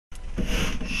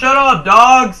Shut up,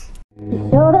 dogs!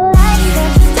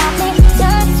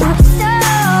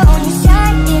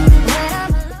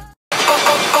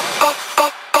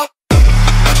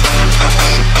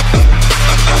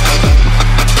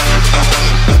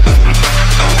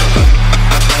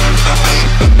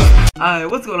 Hi,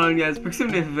 what's going on, guys?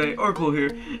 Proximity FFA, Oracle here,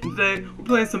 and today we're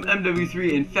playing some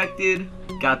MW3 Infected.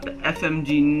 Got the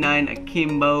FMG9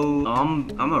 akimbo.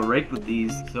 I'm a rake with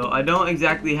these, so I don't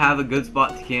exactly have a good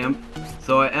spot to camp.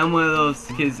 So I am one of those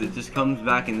kids that just comes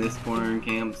back in this corner and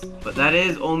camps, but that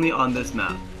is only on this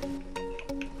map.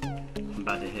 I'm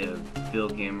about to hit a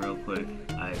build cam real quick.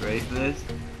 Alright, ready for this?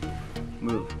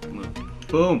 Move.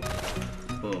 Boom!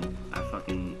 Boom. I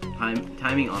fucking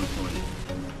timing on point.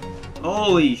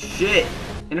 Holy shit!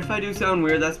 And if I do sound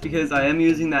weird, that's because I am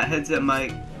using that headset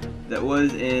mic that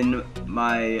was in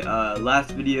my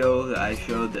last video that I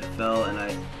showed that fell, and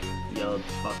I yelled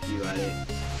 "fuck you" at it.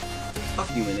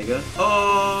 Fuck you, my nigga.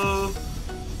 Oh!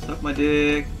 Suck my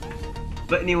dick.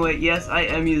 But anyway, yes, I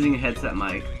am using a headset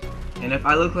mic. And if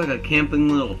I look like a camping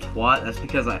little twat, that's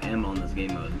because I am on this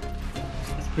game mode.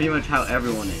 That's pretty much how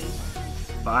everyone is.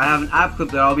 But I have an app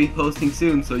clip that I'll be posting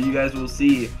soon, so you guys will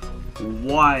see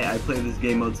why I play this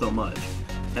game mode so much.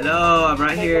 Hello, I'm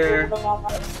right here.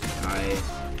 Alright,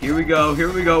 here we go,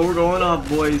 we're going off,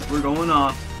 boys, we're going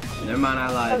off. Never mind, I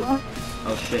lied.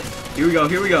 Oh shit, here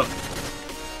we go.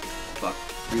 Fuck,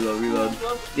 reload,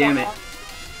 damn it.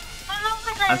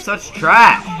 I'm such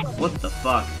trash. What the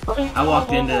fuck? I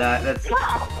walked into that,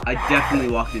 I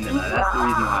definitely walked into that, that's the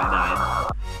reason why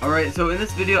I died. Alright, so in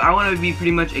this video, I want to be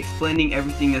pretty much explaining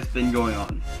everything that's been going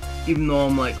on, even though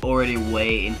I'm like already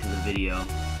way into the video.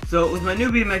 So with my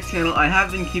new BMX channel, I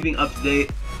have been keeping up to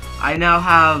date. I now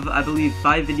have, I believe,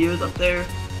 5 videos up there,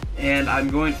 and I'm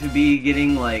going to be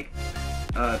getting like,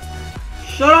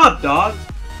 shut up, dog!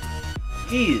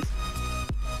 Jeez.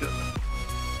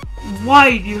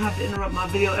 Why do you have to interrupt my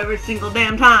video every single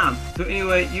damn time? So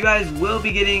anyway, you guys will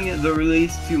be getting the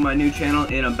release to my new channel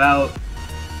in about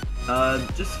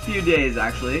just a few days,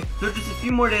 actually. So just a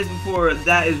few more days before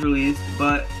that is released.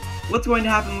 But what's going to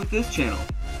happen with this channel?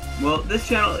 Well, this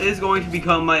channel is going to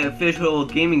become my official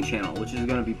gaming channel, which is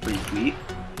going to be pretty sweet.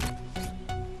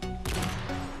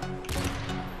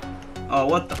 Oh,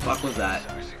 what the fuck was that?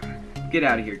 Get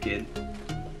out of here, kid.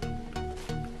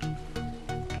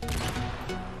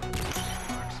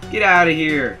 Get out of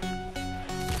here.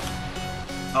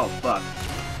 Oh, fuck.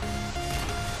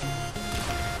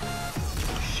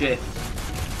 Shit.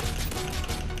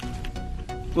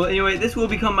 Well, anyway, this will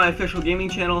become my official gaming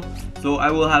channel, so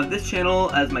I will have this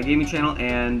channel as my gaming channel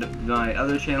and my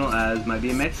other channel as my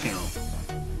BMX channel,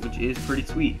 which is pretty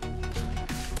sweet.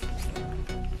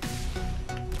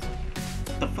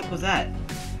 What the fuck was that?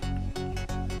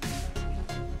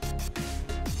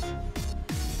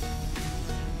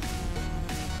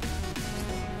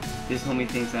 This homie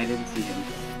thinks I didn't see him.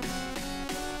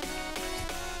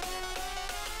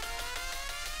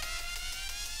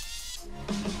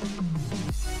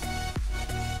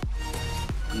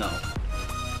 No.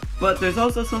 But there's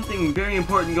also something very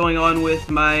important going on with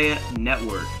my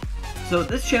network. So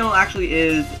this channel actually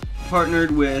is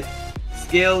partnered with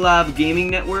Scale Lab Gaming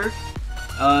Network.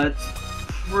 It's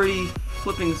pretty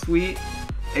flipping sweet,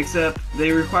 except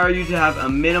they require you to have a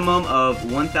minimum of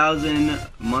 1,000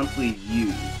 monthly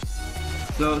views.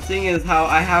 So seeing as how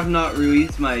I have not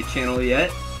released my channel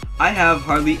yet, I have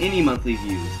hardly any monthly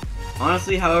views.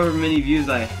 Honestly, however many views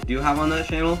I do have on that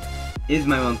channel is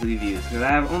my monthly views, because I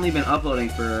have only been uploading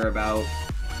for about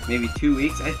maybe 2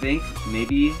 weeks, I think,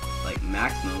 maybe like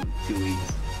maximum 2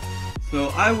 weeks. So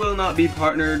I will not be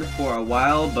partnered for a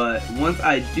while, but once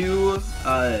I do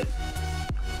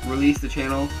release the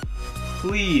channel,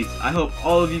 please, I hope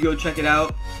all of you go check it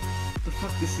out. What the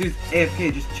fuck, this dude's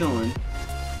AFK just chilling.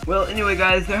 Well, anyway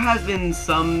guys, there has been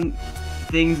some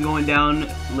things going down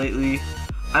lately.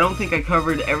 I don't think I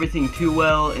covered everything too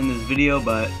well in this video,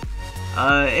 but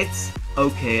it's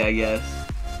okay, I guess.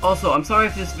 Also, I'm sorry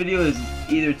if this video is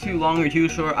either too long or too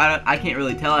short. I can't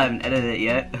really tell, I haven't edited it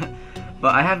yet.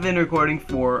 But I have been recording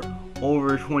for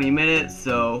over 20 minutes,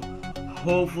 so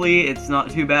hopefully it's not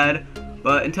too bad.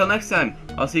 But until next time,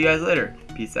 I'll see you guys later.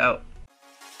 Peace out.